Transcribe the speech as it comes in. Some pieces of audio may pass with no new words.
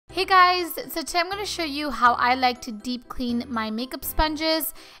Hey guys, so today I'm going to show you how I like to deep clean my makeup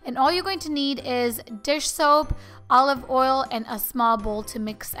sponges, and all you're going to need is dish soap, olive oil, and a small bowl to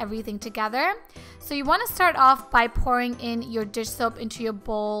mix everything together. So you want to start off by pouring in your dish soap into your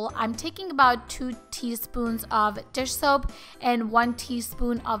bowl. I'm taking about 2 teaspoons of dish soap and 1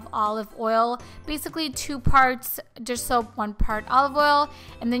 teaspoon of olive oil, basically 2 parts dish soap, 1 part olive oil,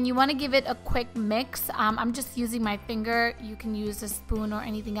 and then you want to give it a quick mix. I'm just using my finger. You can use a spoon or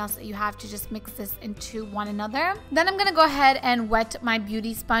anything else that you have to just mix this into one another. Then I'm gonna go ahead and wet my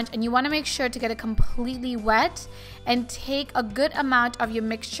beauty sponge, and you want to make sure to get it completely wet and take a good amount of your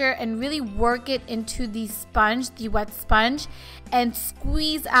mixture and really work it into the sponge, the wet sponge, and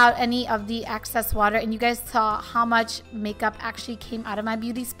squeeze out any of the excess water. And you guys saw how much makeup actually came out of my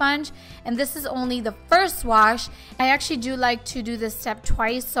beauty sponge, and this is only the first wash. I actually do like to do this step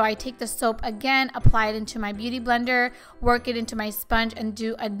twice, so I take the soap again, apply it into my beauty blender, work it into my sponge, and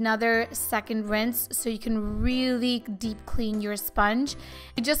do another second rinse so you can really deep clean your sponge.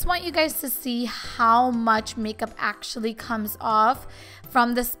 I just want you guys to see how much makeup actually comes off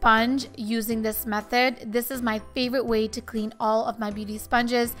from the sponge using this method. This is my favorite way to clean all of my beauty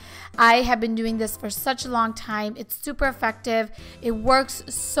sponges. I have been doing this for such a long time. It's super effective. It works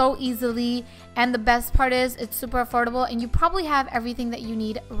so easily, and the best part is it's super affordable, and you probably have everything that you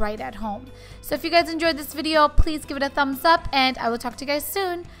need right at home. So if you guys enjoyed this video, please give it a thumbs up, and I will talk to you guys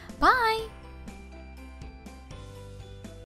soon. Bye!